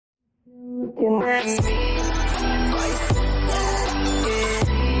One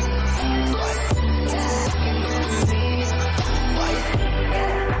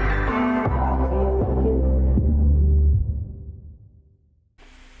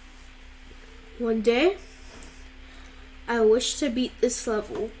day, I wish to beat this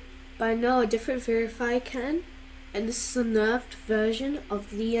level, but I know a different verify can, and this is a nerfed version of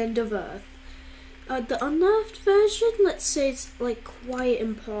the end of Earth. The unnerfed version, let's say it's like quite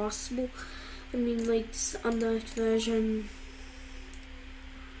impossible. I mean, like this unnerfed version,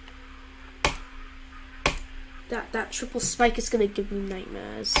 that triple spike is gonna give me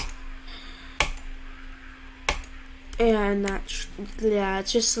nightmares. And yeah,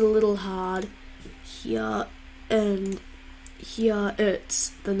 it's just a little hard here, and here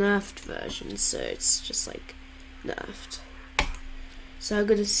it's the nerfed version, so it's just like nerfed. So I'm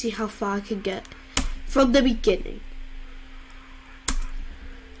gonna see how far I can get from the beginning.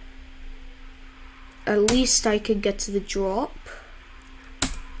 At least I can get to the drop,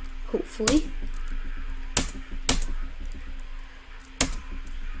 hopefully.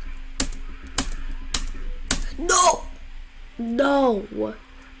 No! No!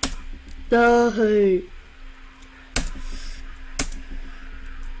 No!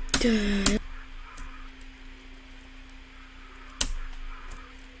 Duh.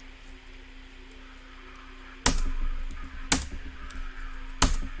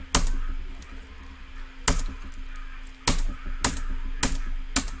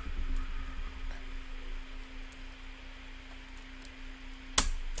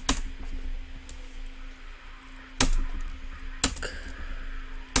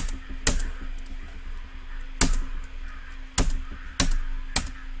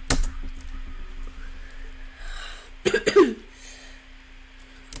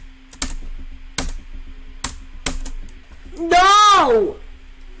 No!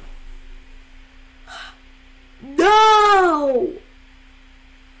 No!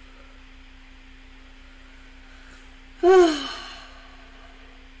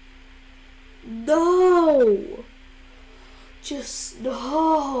 No! Just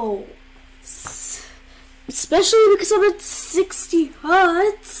no! Especially because I'm at 60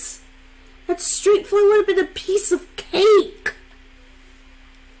 hertz. That straight fly would have been a piece of cake.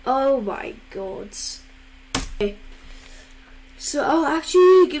 Oh my god. Okay. So I'll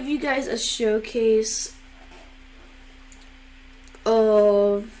actually give you guys a showcase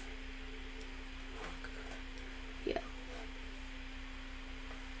of, yeah.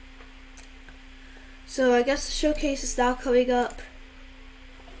 So I guess the showcase is now coming up.